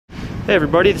Hey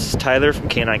everybody, this is Tyler from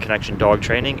Canine Connection Dog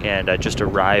Training, and I just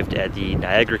arrived at the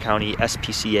Niagara County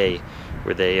SPCA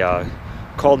where they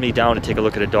called me down to take a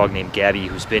look at a dog named Gabby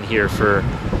who's been here for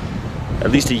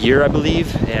at least a year, I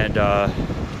believe, and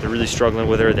they're really struggling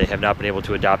with her. They have not been able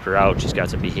to adopt her out. She's got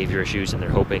some behavior issues, and they're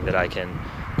hoping that I can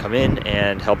come in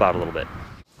and help out a little bit.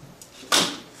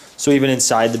 So even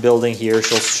inside the building here,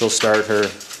 she'll start her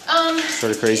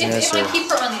sort of craziness? If I keep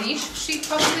her on leash, she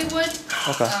probably would.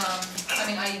 Okay. I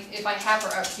mean, if I have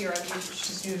her up here,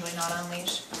 she's usually not on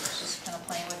leash. She's just kind of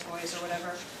playing with toys or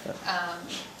whatever.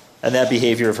 And that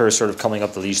behavior of her sort of coming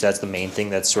up the leash, that's the main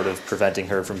thing that's sort of preventing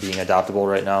her from being adoptable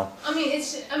right now? I mean,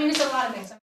 it's a lot of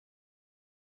things.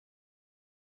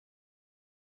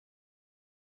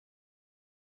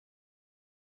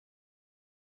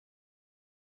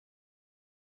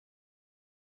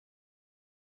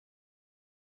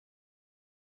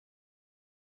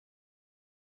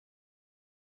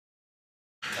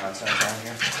 Down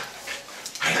here.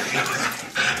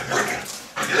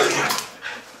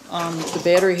 The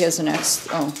battery has an X.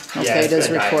 Oh, okay, Yeah, it is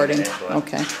gonna die in a recording. minute, but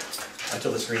Okay.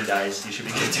 Until the screen dies, you should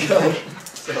be good to go.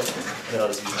 So, then I'll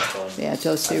just use my phone. Yeah, it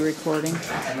does say recording.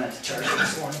 I meant to charge it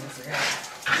this morning, I forgot.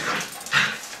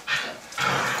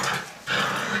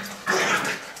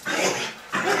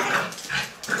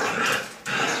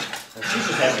 She's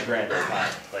just having a grand old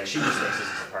time. Like, she just thinks this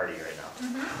is a party right now.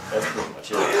 Mm-hmm. That's pretty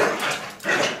much it.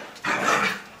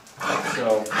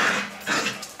 So,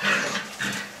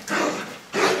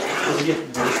 does it get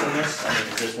worse than this? I mean,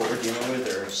 is this what we're dealing with,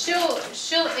 or?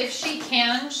 She'll if she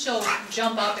can, she'll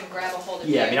jump up and grab a hold of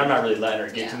you. Yeah, I mean, I'm not really letting her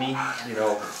get to Yeah. me, you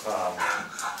know.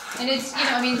 And it's,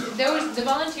 I mean, the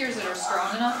volunteers that are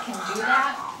strong enough can do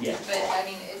that. Yeah. But I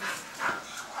mean,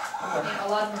 a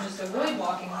lot of them just avoid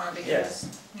walking her because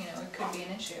it could be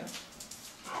an issue.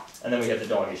 And then we have the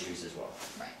dog issues as well.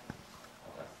 Right.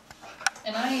 Okay.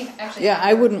 And I actually. Yeah,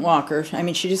 I wouldn't walk her. I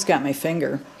mean, she just got my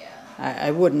finger. Yeah.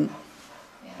 I wouldn't.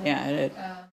 Yeah.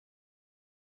 Yeah.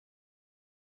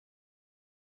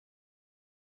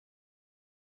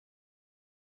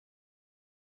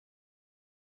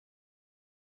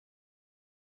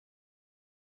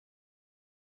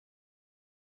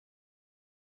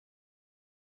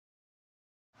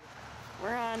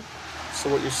 We're on.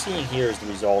 So what you're seeing here is the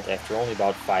result after only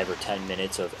about 5 or 10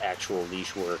 minutes of actual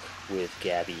leash work with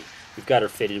Gabby. We've got her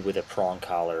fitted with a prong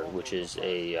collar, which is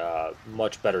a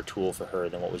much better tool for her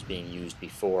than what was being used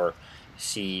before.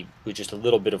 See, with just a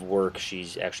little bit of work,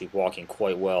 she's actually walking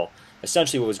quite well.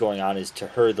 Essentially what was going on is, to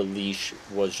her, the leash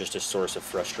was just a source of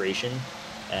frustration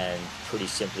and pretty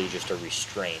simply just a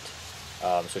restraint.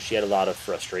 So she had a lot of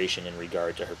frustration in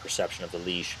regard to her perception of the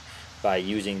leash. By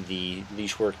using the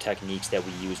leash work techniques that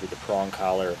we use with the prong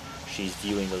collar, she's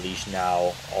viewing the leash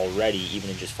now already,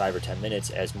 even in just 5 or 10 minutes,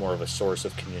 as more of a source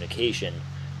of communication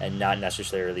and not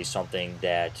necessarily something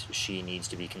that she needs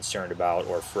to be concerned about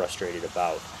or frustrated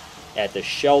about. At the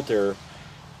shelter,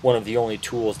 one of the only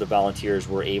tools the volunteers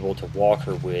were able to walk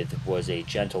her with was a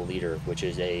gentle leader, which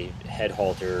is a head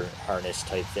halter harness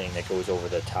type thing that goes over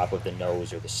the top of the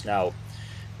nose or the snout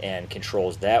and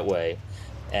controls that way.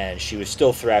 And she was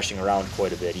still thrashing around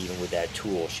quite a bit even with that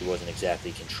tool. She wasn't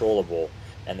exactly controllable,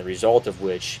 and the result of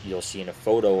which you'll see in a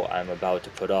photo I'm about to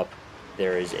put up.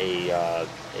 There is a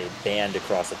band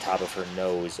across the top of her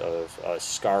nose of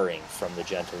scarring from the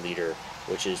gentle leader,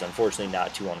 which is unfortunately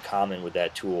not too uncommon with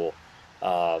that tool.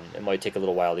 It might take a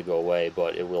little while to go away,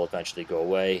 but it will eventually go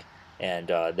away, and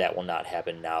that will not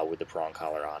happen now with the prong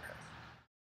collar on her.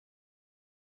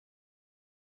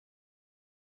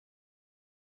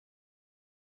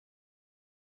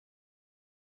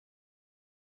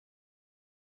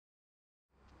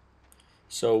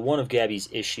 So one of Gabby's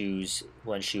issues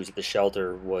when she was at the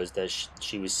shelter was that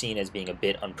she was seen as being a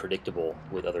bit unpredictable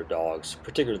with other dogs,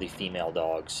 particularly female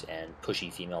dogs, and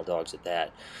pushy female dogs at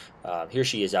that. Here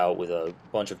she is out with a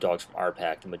bunch of dogs from our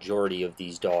pack. The majority of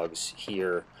these dogs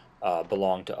here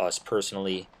belong to us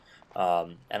personally.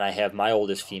 And I have my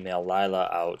oldest female, Lila,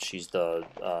 out. She's the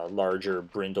larger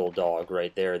brindle dog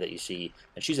right there that you see,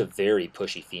 and she's a very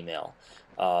pushy female.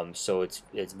 So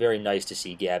it's very nice to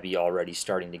see Gabby already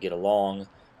starting to get along,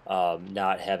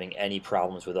 not having any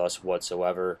problems with us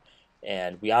whatsoever.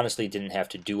 And we honestly didn't have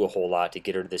to do a whole lot to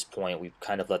get her to this point. We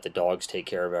kind of let the dogs take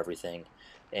care of everything.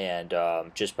 And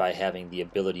just by having the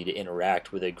ability to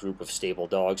interact with a group of stable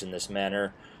dogs in this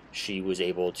manner, she was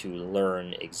able to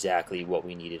learn exactly what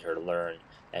we needed her to learn.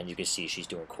 And you can see she's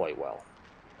doing quite well.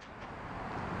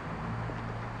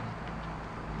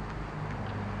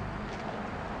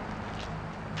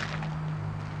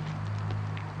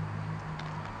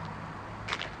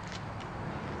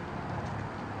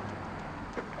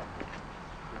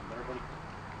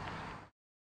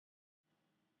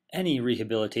 Any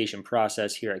rehabilitation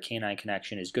process here at Canine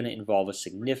Connection is going to involve a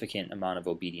significant amount of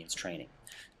obedience training.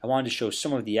 I wanted to show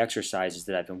some of the exercises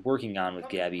that I've been working on with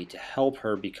Gabby to help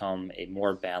her become a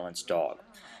more balanced dog.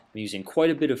 I'm using quite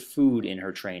a bit of food in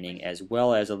her training as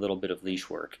well as a little bit of leash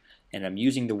work, and I'm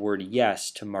using the word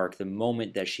yes to mark the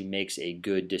moment that she makes a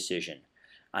good decision.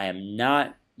 I am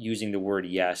not using the word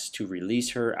yes to release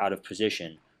her out of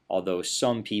position, although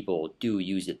some people do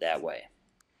use it that way.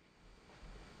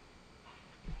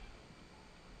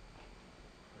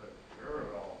 Good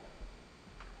girl.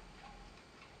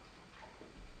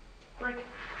 Break.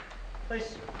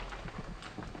 Place.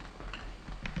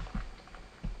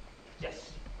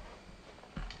 Yes.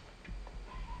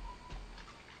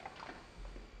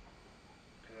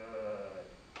 Good.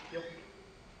 Yep.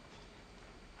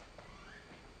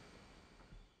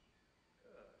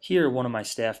 Here, one of my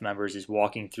staff members is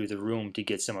walking through the room to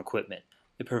get some equipment.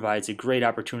 It provides a great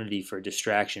opportunity for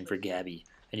distraction for Gabby,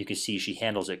 and you can see she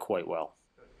handles it quite well.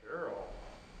 Good girl.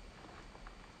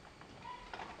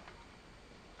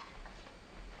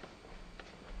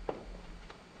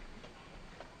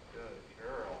 Good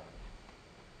girl.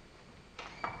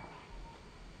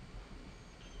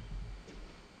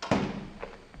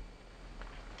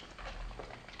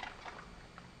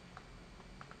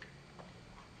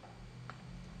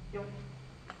 Yep.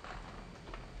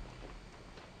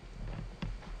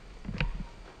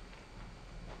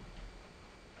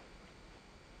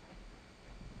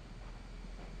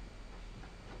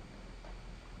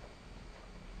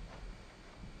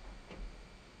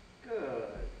 Good.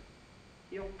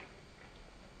 Yep.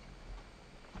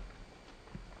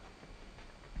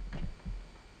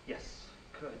 Yes.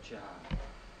 Good job.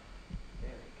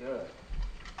 Very good.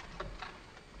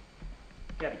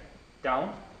 Gabby,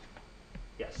 down.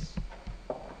 Yes.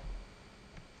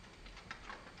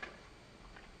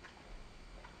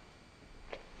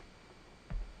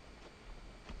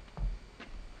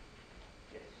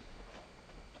 Yes.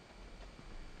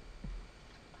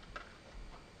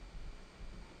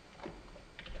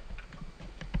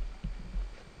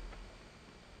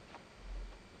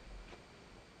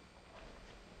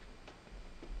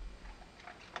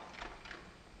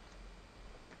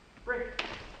 Break.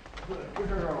 Good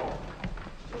girl.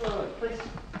 Good. Place.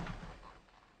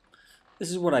 This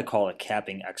is what I call a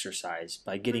capping exercise.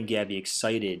 By getting Gabby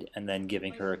excited and then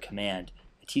giving her a command,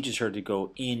 it teaches her to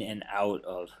go in and out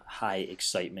of high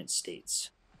excitement states.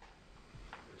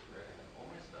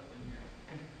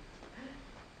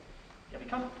 Gabby,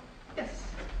 come. Yes.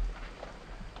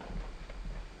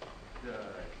 Good.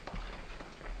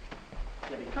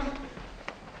 Gabby, come.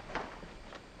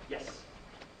 Yes.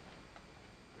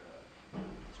 Good.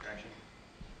 Distraction.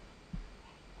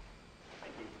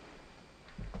 Thank you.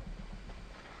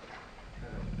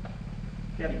 Good.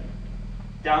 Gabby,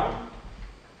 down.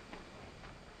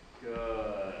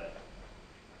 Good.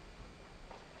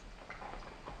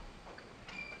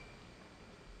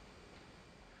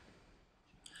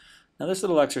 Now this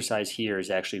little exercise here is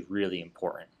actually really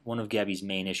important. One of Gabby's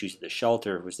main issues at the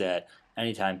shelter was that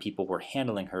anytime people were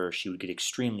handling her, she would get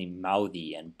extremely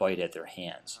mouthy and bite at their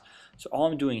hands. So all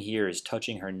I'm doing here is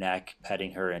touching her neck,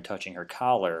 petting her, and touching her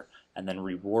collar, and then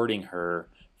rewarding her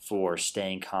for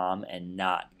staying calm and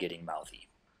not getting mouthy.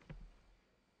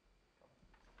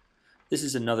 This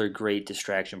is another great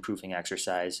distraction proofing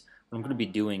exercise. What I'm going to be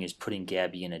doing is putting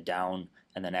Gabby in a down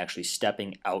and then actually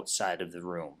stepping outside of the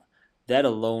room. That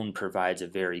alone provides a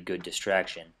very good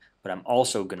distraction, but I'm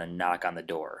also going to knock on the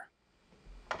door.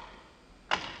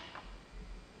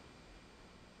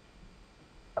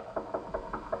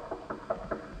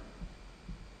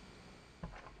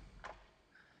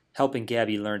 Helping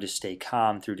Gabby learn to stay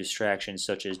calm through distractions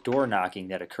such as door knocking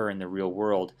that occur in the real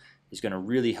world is going to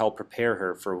really help prepare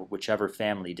her for whichever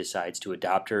family decides to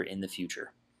adopt her in the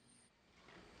future.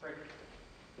 Break.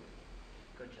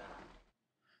 Good job.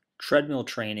 Treadmill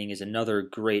training is another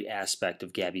great aspect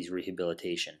of Gabby's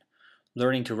rehabilitation.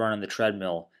 Learning to run on the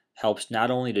treadmill helps not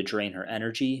only to drain her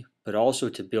energy, but also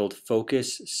to build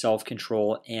focus,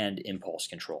 self-control, and impulse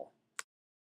control.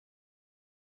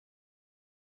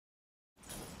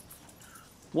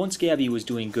 Once Gabby was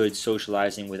doing good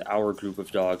socializing with our group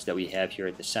of dogs that we have here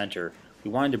at the center,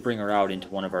 we wanted to bring her out into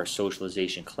one of our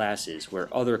socialization classes where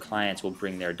other clients will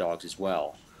bring their dogs as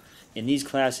well. In these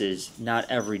classes, not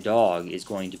every dog is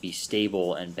going to be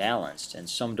stable and balanced, and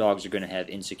some dogs are going to have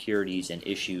insecurities and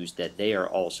issues that they are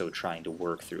also trying to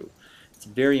work through. It's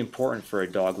very important for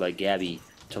a dog like Gabby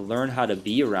to learn how to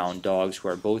be around dogs who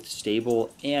are both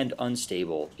stable and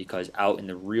unstable, because out in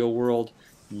the real world,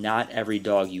 not every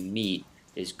dog you meet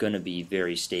is going to be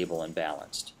very stable and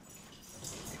balanced.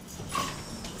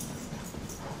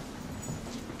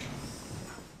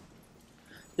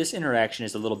 This interaction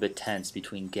is a little bit tense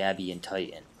between Gabby and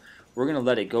Titan. We're going to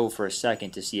let it go for a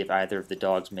second to see if either of the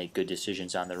dogs make good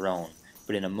decisions on their own,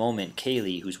 but in a moment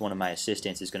Kaylee, who's one of my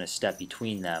assistants, is going to step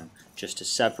between them just to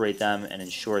separate them and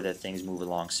ensure that things move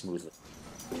along smoothly.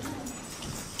 What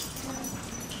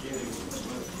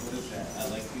is that? I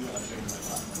like you, I'll show you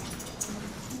my